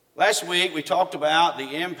Last week we talked about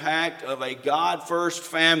the impact of a God-first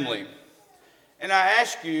family. And I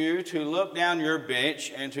ask you to look down your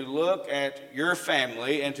bench and to look at your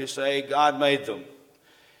family and to say, God made them.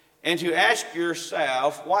 And to ask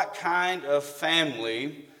yourself, what kind of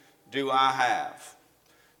family do I have?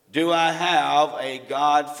 Do I have a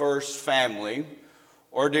God-first family,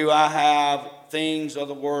 or do I have things of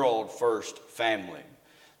the world-first family?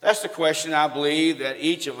 That's the question I believe that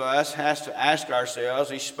each of us has to ask ourselves,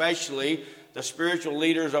 especially the spiritual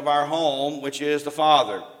leaders of our home, which is the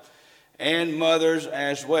father, and mothers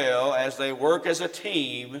as well, as they work as a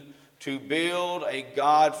team to build a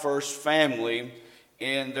God-first family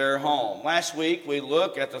in their home. Last week, we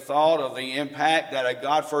looked at the thought of the impact that a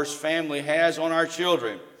God-first family has on our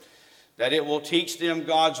children, that it will teach them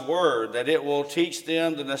God's word, that it will teach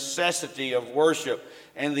them the necessity of worship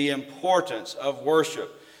and the importance of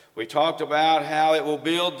worship. We talked about how it will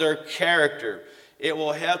build their character. It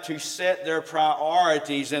will help to set their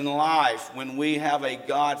priorities in life when we have a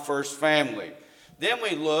God-first family. Then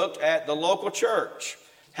we looked at the local church.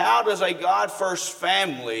 How does a God-first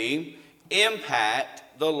family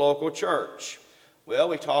impact the local church? Well,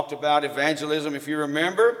 we talked about evangelism, if you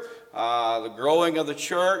remember, the growing of the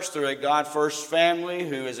church through a God-first family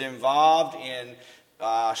who is involved in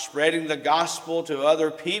spreading the gospel to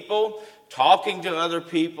other people, talking to other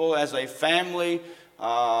people as a family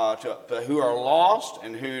who are lost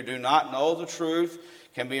and who do not know the truth,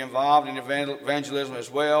 can be involved in evangelism as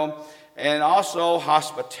well, and also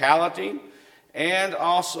hospitality, and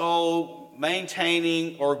also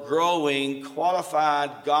maintaining or growing qualified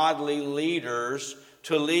godly leaders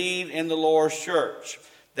to lead in the Lord's church.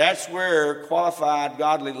 That's where qualified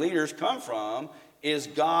godly leaders come from, is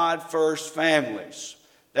God-first families.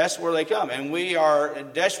 That's where they come. And we are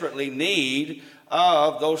in desperately need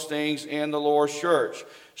of those things in the Lord's church.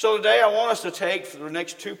 So today I want us to take for the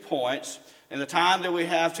next 2 points, in the time that we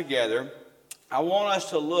have together, I want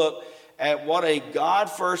us to look at what a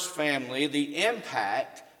God-first family, the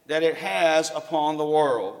impact that it has upon the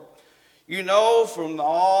world. You know from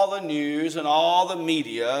all the news and all the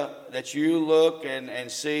media that you look and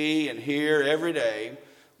see and hear every day,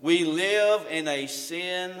 we live in a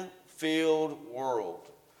sin-filled world.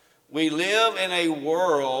 We live in a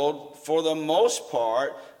world, for the most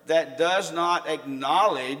part, that does not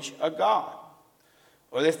acknowledge a God.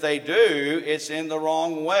 Or if they do, it's in the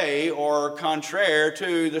wrong way or contrary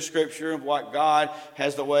to the scripture of what God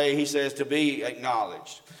has the way he says to be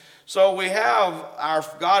acknowledged. So we have our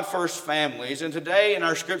God-first families, and today in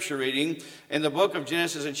our scripture reading, in the book of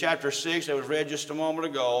Genesis in chapter 6 that was read just a moment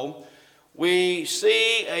ago, we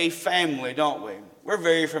see a family, don't we? We're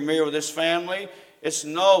very familiar with this family. It's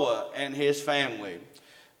Noah and his family.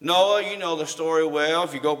 Noah, you know the story well.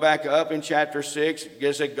 If you go back up in chapter 6, it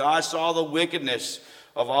says that God saw the wickedness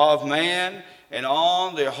of all of man and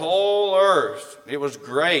on the whole earth. It was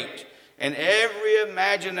great. And every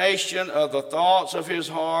imagination of the thoughts of his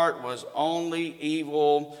heart was only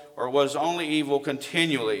evil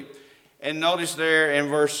continually. And notice there in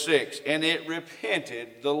verse 6, and it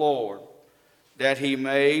repented the Lord that he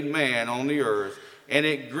made man on the earth, and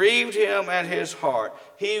it grieved him at his heart.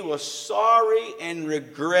 He was sorry and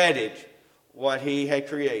regretted what he had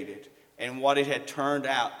created and what it had turned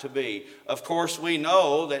out to be. Of course, we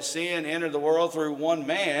know that sin entered the world through one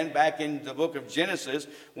man back in the book of Genesis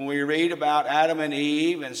when we read about Adam and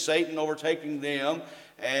Eve and Satan overtaking them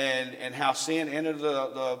and how sin entered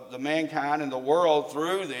the mankind and the world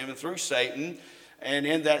through them and through Satan and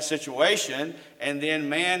in that situation. And then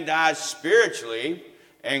man died spiritually,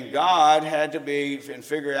 and God had to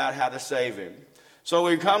figure out how to save him. So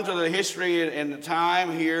we come to the history and the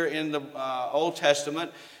time here in the Old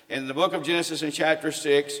Testament, in the book of Genesis in chapter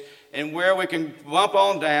 6, and where we can bump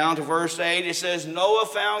on down to verse 8, it says, Noah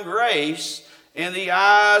found grace in the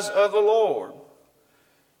eyes of the Lord.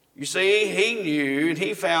 You see, he knew and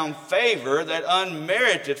he found favor, that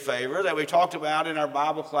unmerited favor that we talked about in our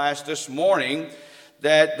Bible class this morning,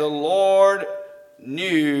 that the Lord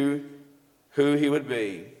knew who he would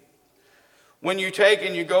be. When you take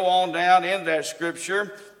and you go on down in that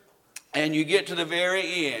scripture and you get to the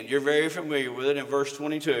very end, you're very familiar with it in verse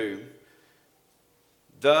 22.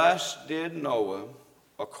 Thus did Noah,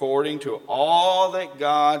 according to all that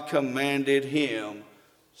God commanded him,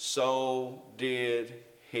 so did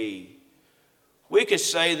he. We could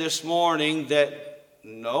say this morning that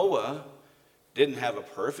Noah didn't have a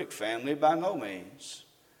perfect family by no means.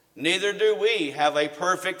 Neither do we have a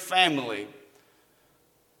perfect family.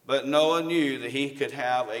 But Noah knew that he could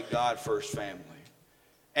have a God-first family.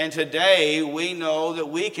 And today we know that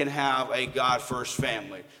we can have a God-first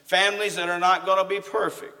family. Families that are not going to be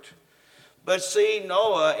perfect. But see,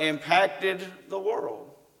 Noah impacted the world.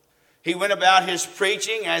 He went about his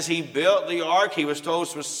preaching as he built the ark. He was told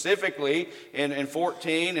specifically in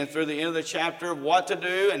 14 and through the end of the chapter what to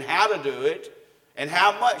do and how to do it and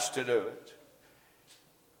how much to do it.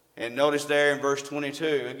 And notice there in verse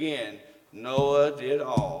 22, again, Noah did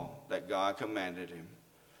all that God commanded him.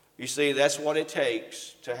 You see, that's what it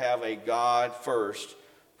takes to have a God-first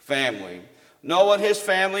family. Noah and his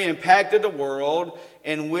family impacted the world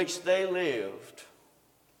in which they lived.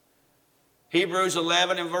 Hebrews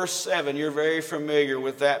 11 and verse 7, you're very familiar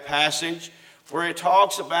with that passage where it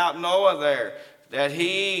talks about Noah there, that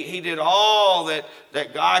he did all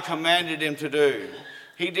that God commanded him to do.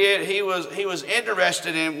 He was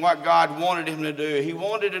interested in what God wanted him to do. He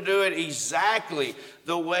wanted to do it exactly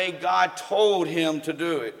the way God told him to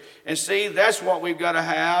do it. And see, that's what we've got to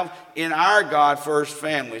have in our God-first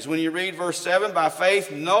families. When you read verse 7, by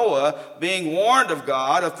faith Noah, being warned of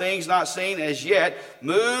God of things not seen as yet,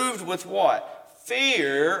 moved with what?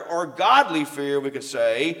 Fear, or godly fear we could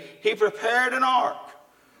say, he prepared an ark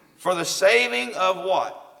for the saving of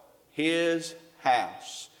what? His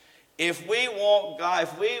house. If we want God,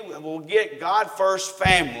 if we will get God-first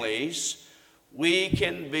families, we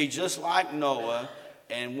can be just like Noah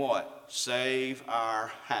and what? Save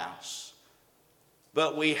our house.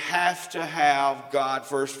 But we have to have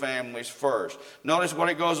God-first families first. Notice what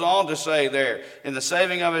it goes on to say there. In the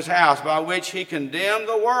saving of his house, by which he condemned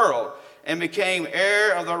the world and became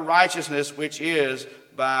heir of the righteousness which is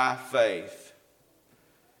by faith.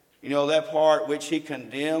 You know that part, which he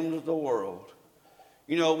condemned the world.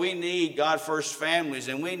 You know, we need God-first families,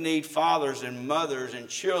 and we need fathers and mothers and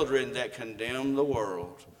children that condemn the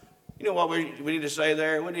world. You know what we need to say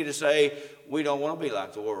there? We need to say, we don't want to be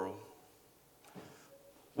like the world.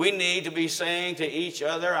 We need to be saying to each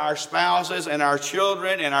other, our spouses and our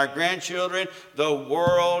children and our grandchildren, the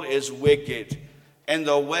world is wicked, and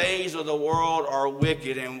the ways of the world are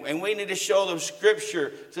wicked. And we need to show them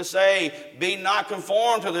Scripture to say, be not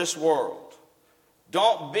conformed to this world.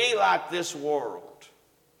 Don't be like this world.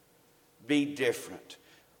 Be different.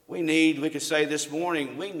 We could say this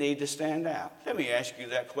morning, we need to stand out. Let me ask you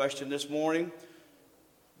that question this morning.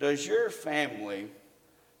 Does your family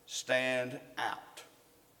stand out?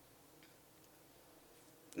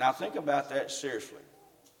 Now think about that seriously.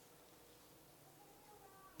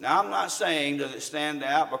 Now I'm not saying does it stand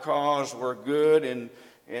out because we're good in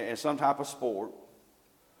some type of sport,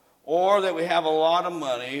 or that we have a lot of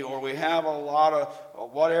money, or we have a lot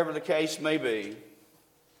of whatever the case may be.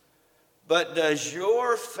 But does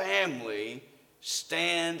your family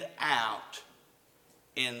stand out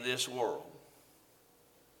in this world?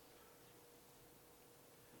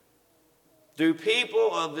 Do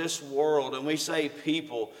people of this world, and we say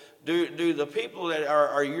people, do the people that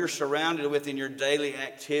are you're surrounded with in your daily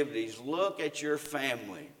activities look at your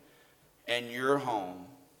family and your home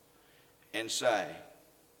and say,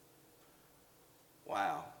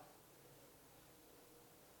 wow.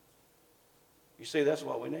 You see, that's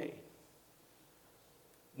what we need.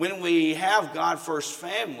 When we have God-first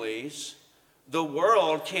families, the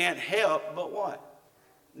world can't help but what?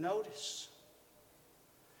 Notice.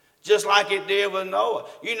 Just like it did with Noah.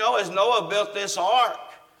 You know, as Noah built this ark,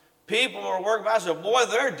 people were working by and said, boy,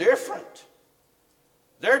 they're different.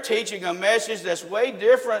 They're teaching a message that's way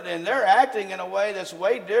different, and they're acting in a way that's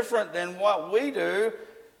way different than what we do.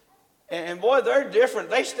 And boy, they're different.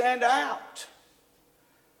 They stand out.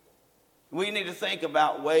 We need to think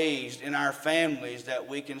about ways in our families that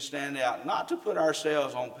we can stand out, not to put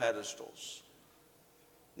ourselves on pedestals,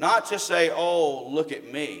 not to say, oh, look at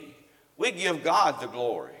me. We give God the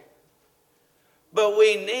glory. But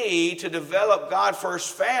we need to develop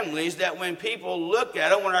God-first families that when people look at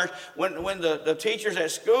them, when the teachers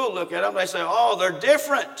at school look at them, they say, oh, they're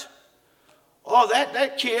different. Oh,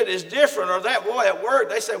 that kid is different. Or that boy at work,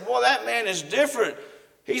 they say, boy, that man is different.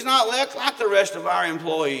 He's not like the rest of our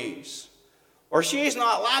employees. Or she's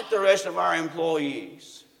not like the rest of our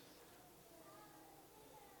employees.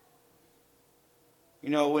 You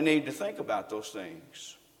know, we need to think about those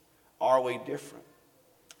things. Are we different?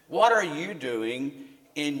 What are you doing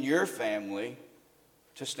in your family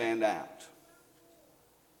to stand out?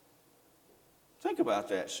 Think about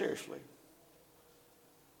that seriously.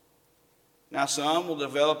 Now, some will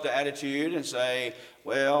develop the attitude and say,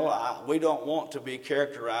 well, we don't want to be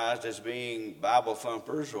characterized as being Bible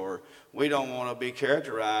thumpers, or we don't want to be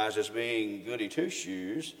characterized as being goody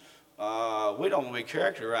two-shoes. We don't want to be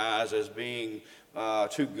characterized as being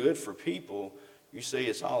too good for people. You see,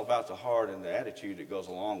 it's all about the heart and the attitude that goes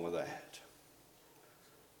along with that.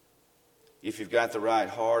 If you've got the right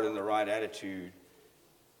heart and the right attitude,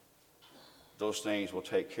 those things will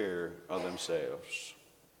take care of themselves.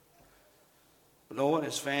 But Noah and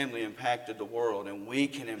his family impacted the world, and we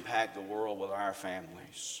can impact the world with our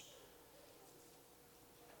families.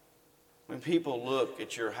 When people look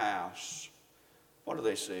at your house, what do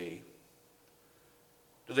they see?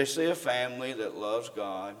 Do they see a family that loves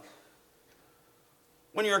God?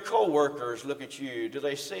 When your co-workers look at you, do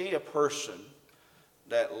they see a person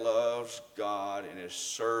that loves God and is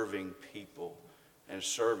serving people and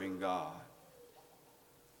serving God?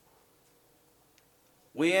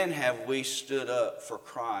 When have we stood up for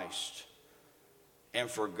Christ and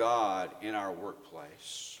for God in our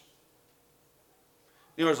workplace?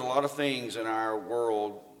 You know, there's a lot of things in our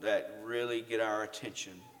world that really get our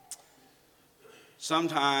attention.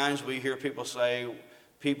 Sometimes we hear people say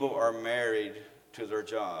people are married to their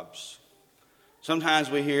jobs.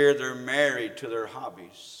 Sometimes we hear they're married to their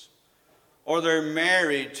hobbies, or they're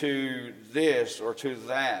married to this or to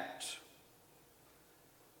that.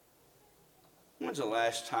 When's the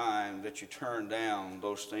last time that you turned down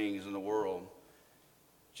those things in the world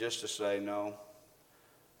just to say, no,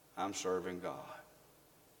 I'm serving God?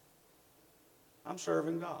 I'm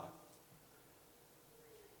serving God.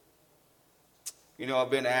 You know, I've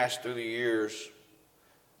been asked through the years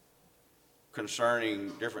concerning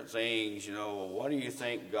different things, you know, what do you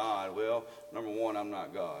think God? Well, number one, I'm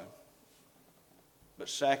not God. But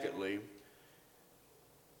secondly,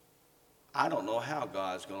 I don't know how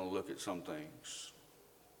God's going to look at some things.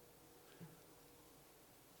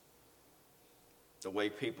 The way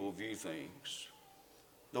people view things,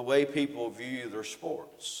 the way people view their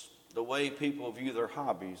sports, the way people view their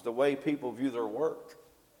hobbies, the way people view their work.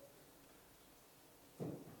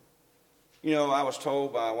 You know, I was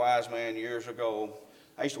told by a wise man years ago,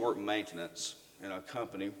 I used to work maintenance in a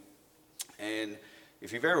company, and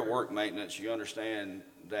if you've ever worked maintenance, you understand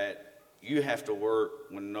that you have to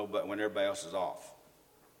work when everybody else is off,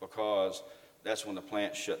 because that's when the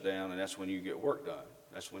plant's shut down and that's when you get work done.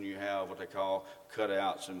 That's when you have what they call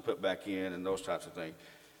cutouts and put back in and those types of things.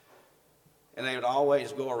 And they would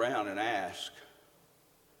always go around and ask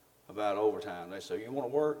about overtime. They say, you want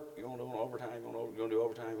to work? You want to do overtime? You want to do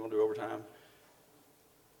overtime? You want to do overtime?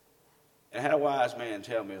 And I had a wise man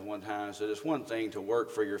tell me one time, said, it's one thing to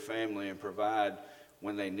work for your family and provide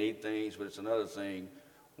when they need things, but it's another thing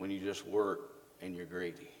when you just work and you're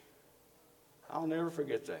greedy. I'll never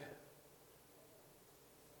forget that.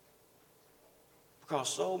 Because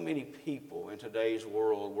so many people in today's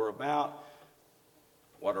world were about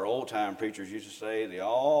what our old-time preachers used to say, the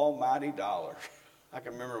almighty dollar. I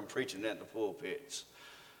can remember them preaching that in the pulpits.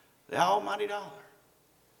 The almighty dollar.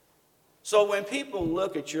 So when people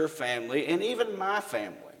look at your family, and even my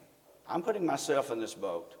family, I'm putting myself in this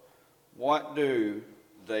boat, what do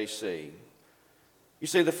they see? You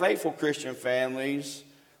see, the faithful Christian families,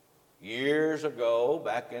 years ago,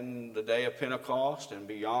 back in the day of Pentecost and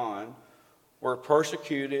beyond, were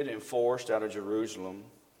persecuted and forced out of Jerusalem.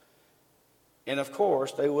 And of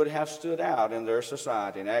course, they would have stood out in their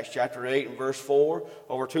society. In Acts chapter 8 and verse 4,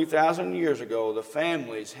 over 2,000 years ago, the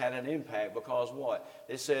families had an impact because what?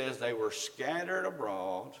 It says they were scattered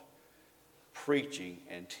abroad, preaching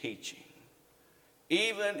and teaching.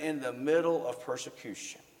 Even in the middle of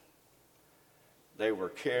persecution, they were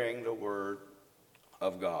carrying the word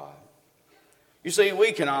of God. You see,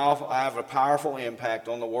 we can all have a powerful impact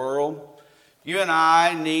on the world. You and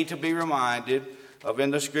I need to be reminded of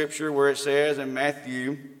in the scripture where it says in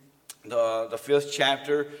Matthew, the 5th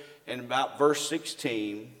chapter, in about verse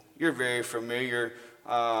 16, you're very familiar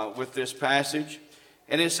with this passage.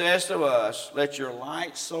 And it says to us, let your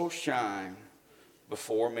light so shine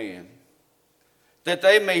before men, that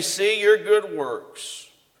they may see your good works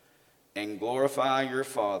and glorify your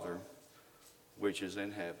Father which is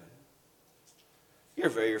in heaven. You're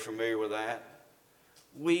very familiar with that.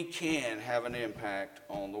 We can have an impact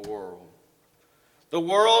on the world. The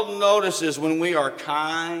world notices when we are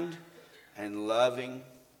kind and loving.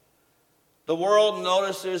 The world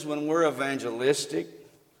notices when we're evangelistic.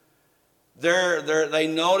 They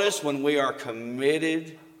notice when we are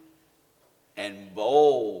committed and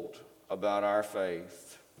bold about our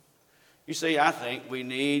faith. You see, I think we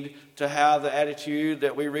need to have the attitude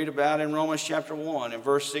that we read about in Romans chapter 1 and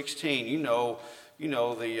verse 16. You know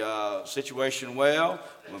the situation well.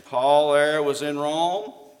 When Paul there was in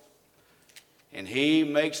Rome, and he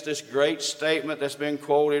makes this great statement that's been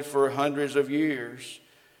quoted for hundreds of years.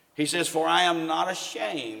 He says, for I am not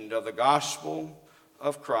ashamed of the gospel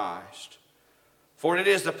of Christ, for it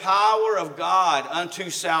is the power of God unto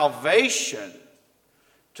salvation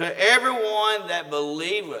to everyone that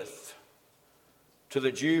believeth, to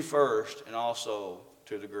the Jew first and also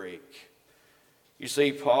to the Greek. You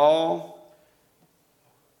see, Paul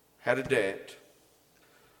had a debt.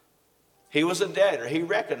 He was a debtor. He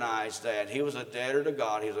recognized that. He was a debtor to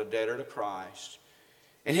God. He was a debtor to Christ.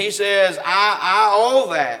 And he says, I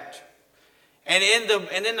owe that. And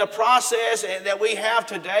in the process that we have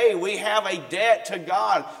today, we have a debt to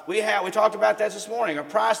God. We talked about that this morning, a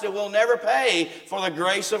price that we'll never pay for the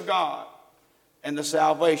grace of God and the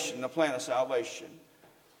salvation, the plan of salvation.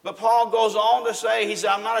 But Paul goes on to say, he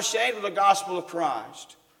said, I'm not ashamed of the gospel of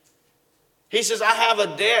Christ. He says, I have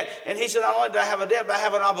a debt. And he said, not only do I have a debt, but I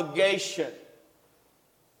have an obligation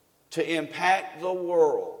to impact the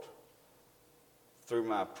world through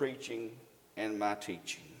my preaching and my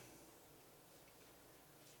teaching.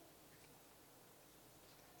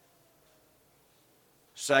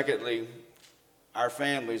 Secondly, our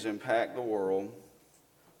families impact the world.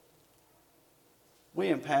 We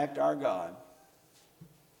impact our God.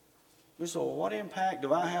 We say, well, what impact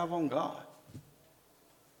do I have on God?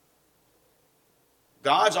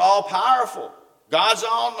 God's all-powerful. God's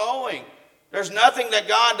all-knowing. There's nothing that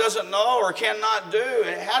God doesn't know or cannot do.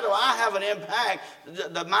 And how do I have an impact?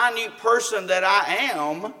 The minute person that I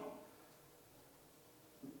am,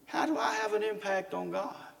 how do I have an impact on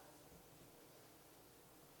God?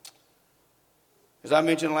 As I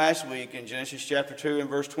mentioned last week in Genesis chapter 2 and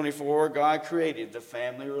verse 24, God created the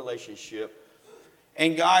family relationship.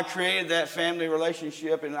 And God created that family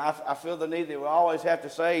relationship, and I feel the need that we always have to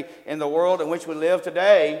say in the world in which we live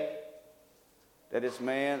today that it's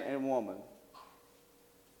man and woman.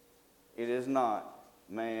 It is not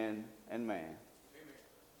man and man.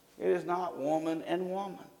 It is not woman and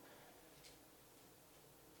woman.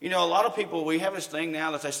 You know, a lot of people, we have this thing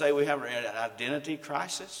now that they say we have an identity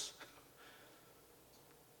crisis.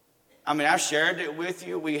 I mean, I've shared it with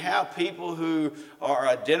you. We have people who are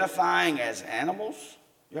identifying as animals.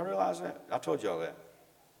 Y'all realize that? I told y'all that.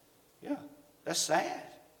 Yeah, that's sad.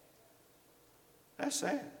 That's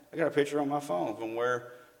sad. I got a picture on my phone from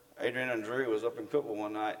where Adrian and Drew was up in Cookville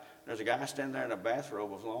one night. There's a guy standing there in a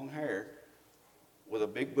bathrobe with long hair with a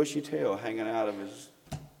big bushy tail hanging out of his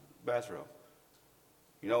bathrobe.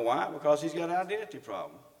 You know why? Because he's got an identity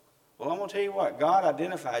problem. Well, I'm going to tell you what. God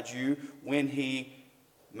identified you when he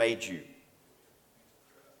made you.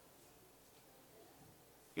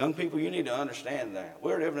 Young people, you need to understand that.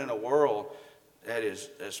 We're living in a world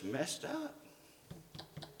that's messed up.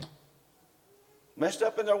 Messed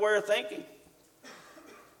up in their way of thinking.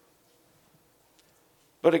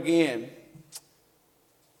 But again,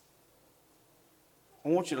 I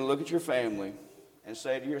want you to look at your family and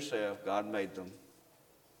say to yourself, God made them.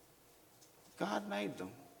 God made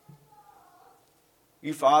them.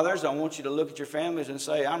 You fathers, I want you to look at your families and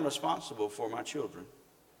say, I'm responsible for my children.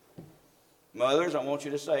 Mothers, I want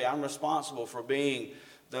you to say, I'm responsible for being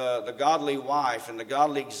the godly wife and the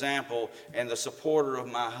godly example and the supporter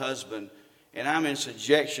of my husband. And I'm in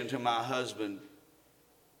subjection to my husband.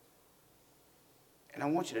 And I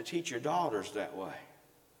want you to teach your daughters that way.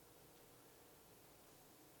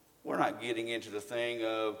 We're not getting into the thing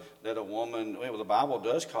of that a woman, well, the Bible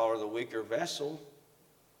does call her the weaker vessel.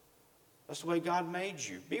 That's the way God made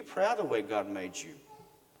you. Be proud of the way God made you.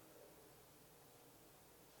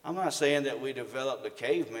 I'm not saying that we developed the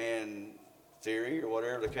caveman theory or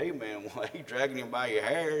whatever the caveman way, dragging you by your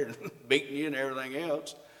hair and beating you and everything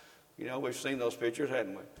else. You know, we've seen those pictures,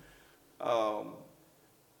 hadn't we?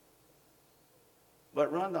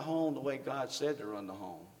 But run the home the way God said to run the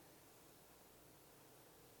home.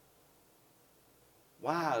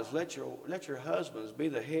 Wives, let your husbands be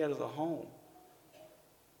the head of the home.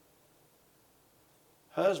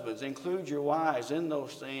 Husbands, include your wives in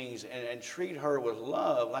those things and treat her with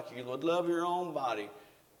love like you would love your own body,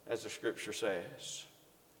 as the scripture says.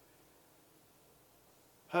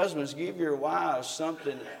 Husbands, give your wives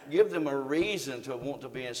something, give them a reason to want to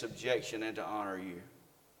be in subjection and to honor you.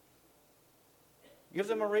 Give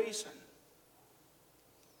them a reason.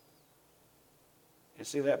 And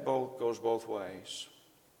see, that goes both ways.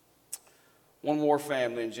 One more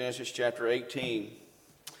family in Genesis chapter 18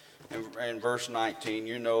 and verse 19.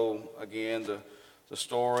 You know, again, the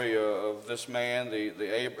story of this man,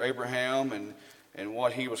 the Abraham, and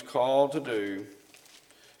what he was called to do.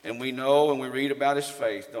 And we know and we read about his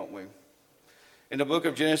faith, don't we? In the book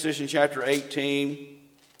of Genesis in chapter 18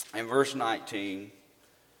 and verse 19,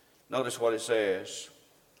 notice what it says.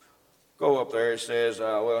 Go up there. It says,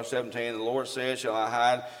 17, the Lord said, shall I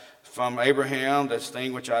hide from Abraham this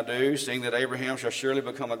thing which I do, seeing that Abraham shall surely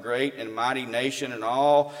become a great and mighty nation, and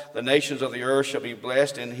all the nations of the earth shall be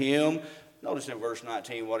blessed in him. Notice in verse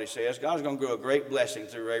 19 what he says. God's going to grow a great blessing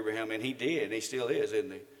through Abraham, and he did, and he still is,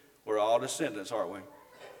 isn't he? We're all descendants, aren't we?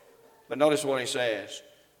 But notice what he says.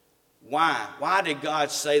 Why? Why did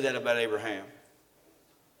God say that about Abraham?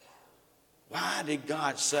 Why did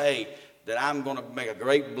God say that I'm going to make a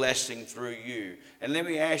great blessing through you? And let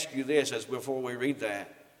me ask you this as before we read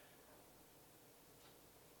that.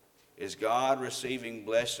 Is God receiving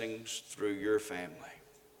blessings through your family?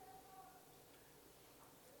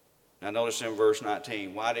 Now notice in verse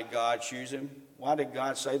 19, why did God choose him? Why did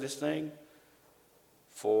God say this thing?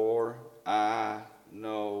 For I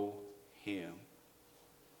know him.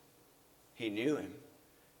 He knew him.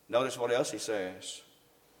 Notice what else he says.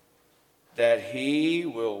 That he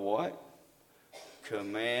will what?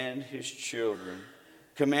 Command his children.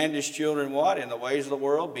 Command his children what? In the ways of the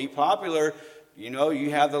world? Be popular. You know,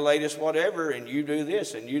 you have the latest whatever, and you do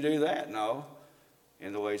this and you do that. No,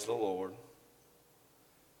 in the ways of the Lord.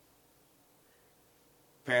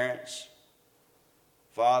 Parents,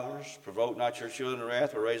 fathers, provoke not your children to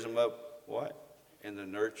wrath, but raise them up, what? In the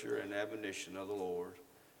nurture and admonition of the Lord.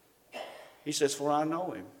 He says, for I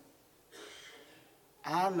know him.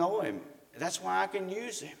 I know him. That's why I can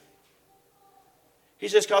use him. He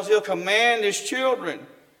says, because he'll command his children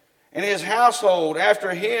and his household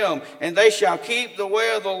after him, and they shall keep the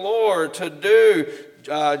way of the Lord to do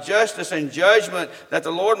justice and judgment, that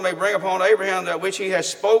the Lord may bring upon Abraham that which he has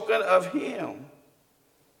spoken of him.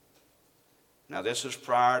 Now, this is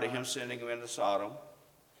prior to him sending him into Sodom.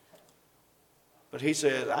 But he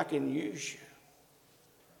says, I can use you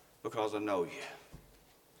because I know you.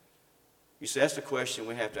 You see, that's the question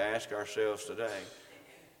we have to ask ourselves today.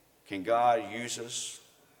 Can God use us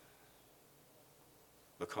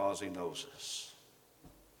because he knows us?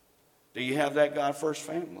 Do you have that God first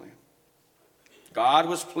family? God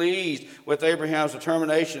was pleased with Abraham's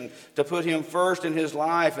determination to put him first in his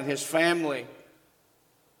life and his family.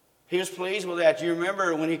 He was pleased with that. Do you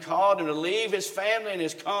remember when he called him to leave his family and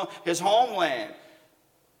his homeland?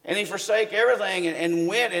 And he forsake everything and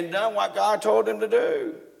went and done what God told him to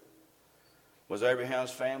do. Was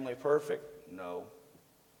Abraham's family perfect? No.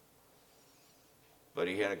 But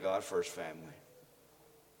he had a God-first family.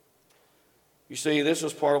 You see, this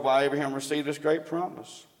was part of why Abraham received this great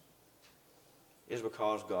promise. Is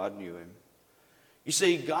because God knew him. You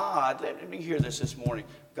see, God, let me hear this morning.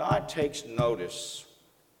 God takes notice.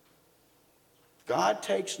 God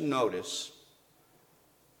takes notice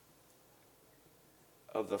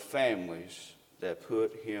of the families that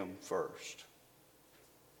put him first.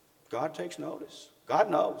 God takes notice. God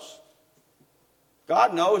knows.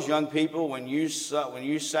 God knows, young people, when you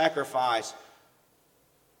sacrifice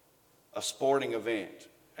a sporting event,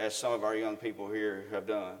 as some of our young people here have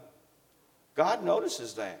done. God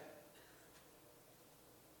notices that.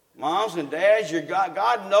 Moms and dads,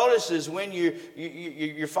 God notices when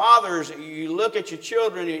your fathers, you look at your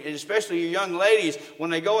children, especially your young ladies, when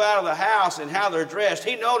they go out of the house and how they're dressed.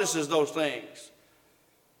 He notices those things.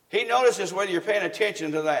 He notices whether you're paying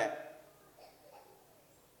attention to that.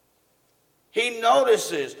 He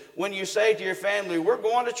notices when you say to your family, we're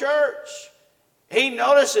going to church. He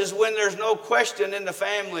notices when there's no question in the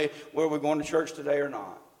family, whether we're going to church today or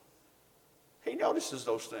not. He notices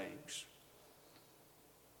those things.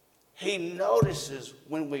 He notices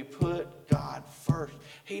when we put God first.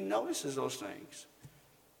 He notices those things.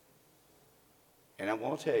 And I'm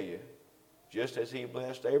going to tell you, just as he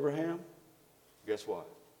blessed Abraham, guess what?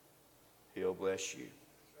 He'll bless you.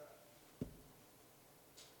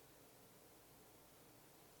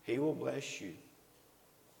 He will bless you.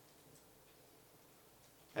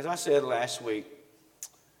 As I said last week,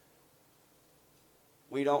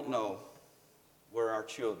 we don't know where our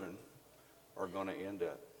children are going to end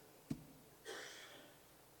up.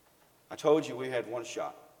 I told you we had one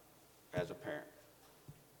shot as a parent.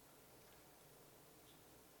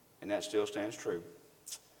 And that still stands true.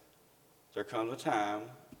 There comes a time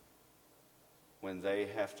when they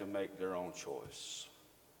have to make their own choice.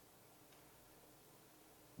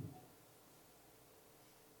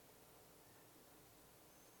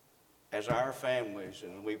 As our families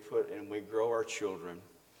and we grow our children,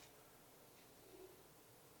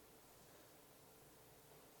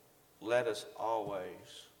 let us always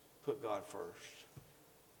put God first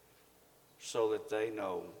so that they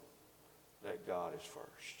know that God is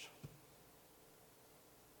first.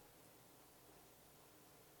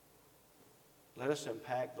 Let us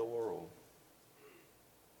impact the world.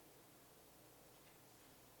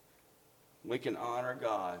 We can honor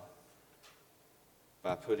God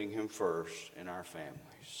by putting him first in our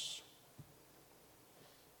families.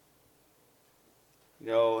 You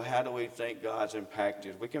know, how do we think God's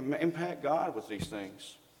impacted? We can impact God with these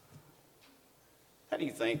things. How do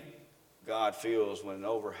you think God feels when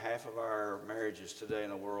over half of our marriages today in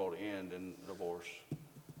the world end in divorce?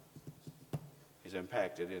 He's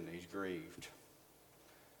impacted, isn't he? He's grieved.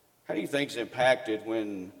 How do you think he's impacted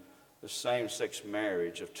when the same-sex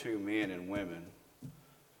marriage of two men and women,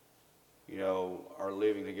 are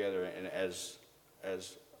living together and as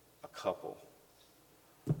a couple.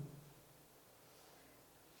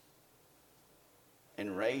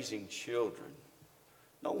 And raising children.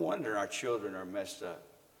 No wonder our children are messed up.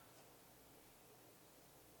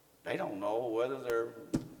 They don't know whether their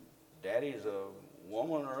daddy's a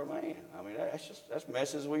woman or a man. I mean, that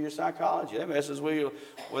messes with your psychology. That messes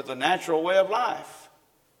with the natural way of life.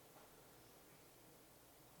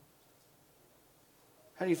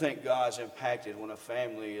 How do you think God's impacted when a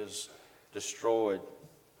family is destroyed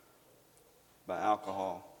by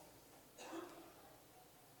alcohol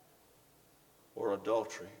or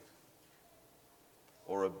adultery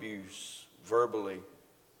or abuse, verbally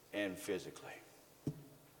and physically?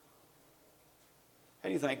 How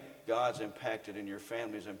do you think God's impacted and your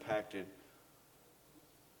family's impacted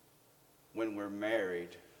when we're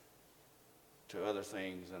married to other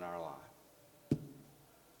things in our life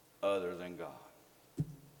other than God?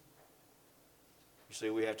 You see,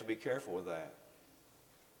 we have to be careful with that.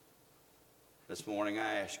 This morning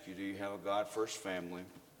I ask you, do you have a God-first family?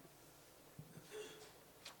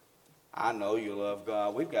 I know you love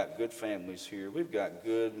God. We've got good families here. We've got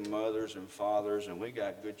good mothers and fathers, and we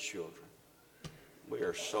got good children. We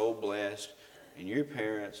are so blessed, and your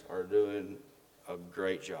parents are doing a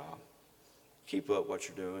great job. Keep up what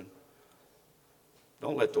you're doing.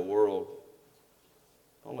 Don't let the world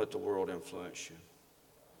influence you.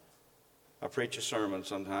 I preach a sermon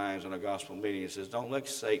sometimes in a gospel meeting. It says, don't let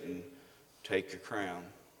Satan take your crown.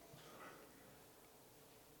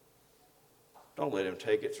 Don't let him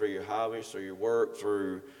take it through your hobbies, through your work,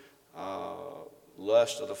 through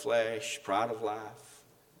lust of the flesh, pride of life.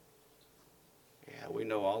 Yeah, we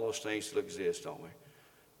know all those things still exist, don't we?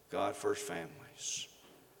 God-first families.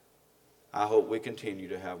 I hope we continue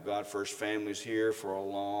to have God-first families here for a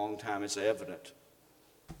long time. It's evident.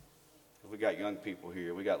 We got young people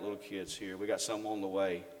here. We got little kids here. We got some on the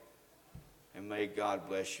way. And may God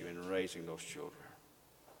bless you in raising those children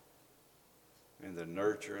in the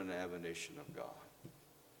nurture and the admonition of God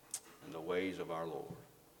and the ways of our Lord.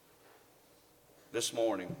 This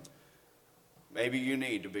morning, maybe you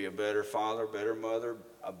need to be a better father, better mother,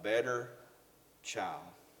 a better child,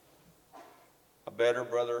 a better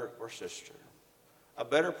brother or sister, a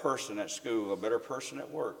better person at school, a better person at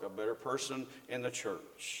work, a better person in the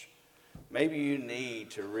church. Maybe you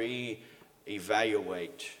need to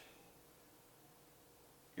reevaluate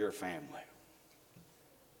your family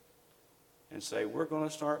and say, we're going to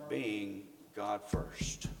start being God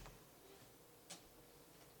first.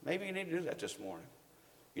 Maybe you need to do that this morning.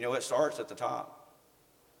 You know, it starts at the top.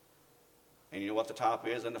 And you know what the top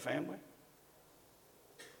is in the family?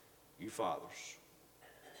 You fathers.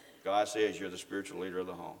 God says you're the spiritual leader of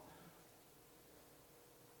the home.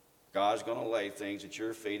 God's going to lay things at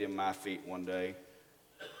your feet and my feet one day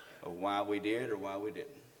of why we did or why we didn't.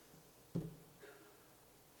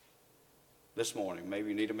 This morning, maybe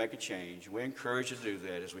you need to make a change. We encourage you to do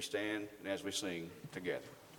that as we stand and as we sing together.